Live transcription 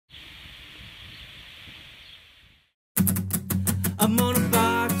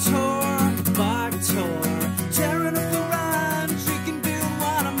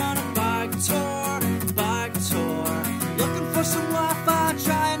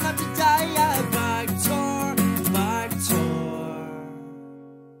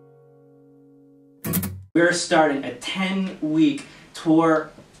We're starting a 10-week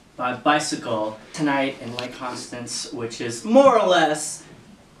tour by bicycle tonight in Lake Konstanz, which is more or less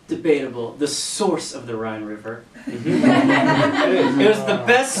debatable, the source of the Rhine River. It was the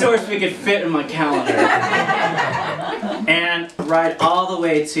best source we could fit in my calendar. And ride all the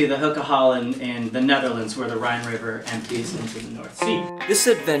way to the Hoek Holland in the Netherlands, where the Rhine River empties into the North Sea. This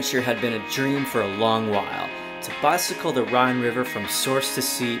adventure had been a dream for a long while, to bicycle the Rhine River from source to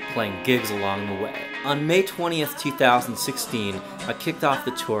sea, playing gigs along the way. On May 20th, 2016, I kicked off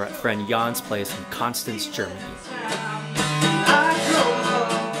the tour at friend Jan's place in Konstanz, Germany,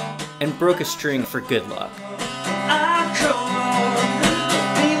 and broke a string for good luck.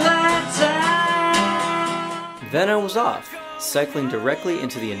 Then I was off, cycling directly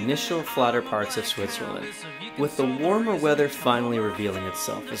into the initial flatter parts of Switzerland, with the warmer weather finally revealing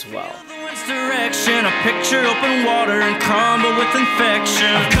itself as well.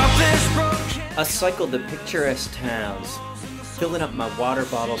 I cycled the picturesque towns, filling up my water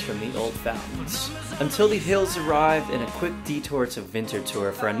bottles from the old fountains, until the hills arrived and a quick detour to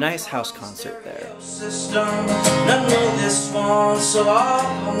Winterthur for a nice house concert there.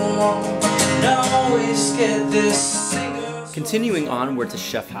 Continuing onward to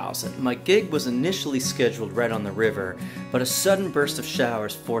Schaffhausen, my gig was initially scheduled right on the river, but a sudden burst of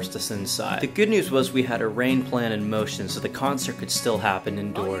showers forced us inside. The good news was we had a rain plan in motion, so the concert could still happen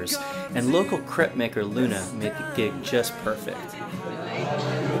indoors, and local crepe maker Luna made the gig just perfect.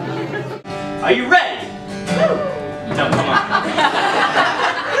 Are you ready? No, come on.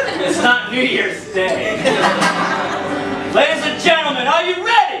 It's not New Year's Day. Ladies and gentlemen, are you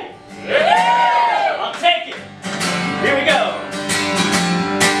ready? Yeah! I'll take it. Here we go.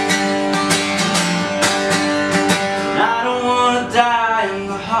 I don't want to die in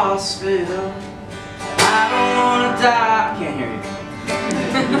the hospital. I don't want to die. I can't hear you.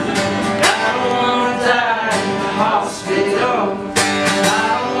 I don't want to die in the hospital. I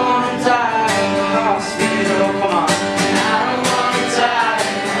don't want to die in the hospital. Come on. I don't want to die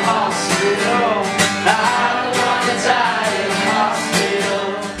in the hospital. I don't want to die in the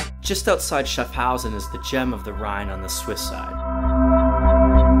hospital. Just outside Schaffhausen is the gem of the Rhine on the Swiss side.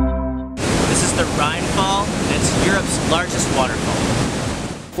 This is the Rhine Fall, and it's Europe's largest waterfall.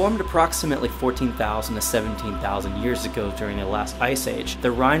 Formed approximately 14,000 to 17,000 years ago during the last ice age,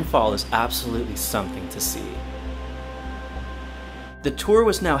 the Rhine Fall is absolutely something to see. The tour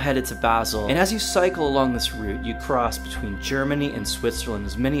was now headed to Basel, and as you cycle along this route, you cross between Germany and Switzerland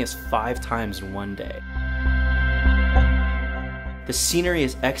as many as 5 times in one day. The scenery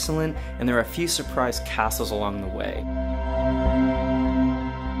is excellent, and there are a few surprise castles along the way,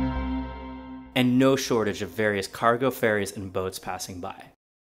 and no shortage of various cargo ferries and boats passing by.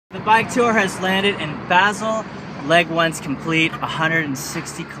 The bike tour has landed in Basel. Leg 1's complete,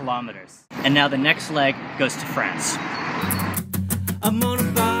 160 kilometers. And now the next leg goes to France.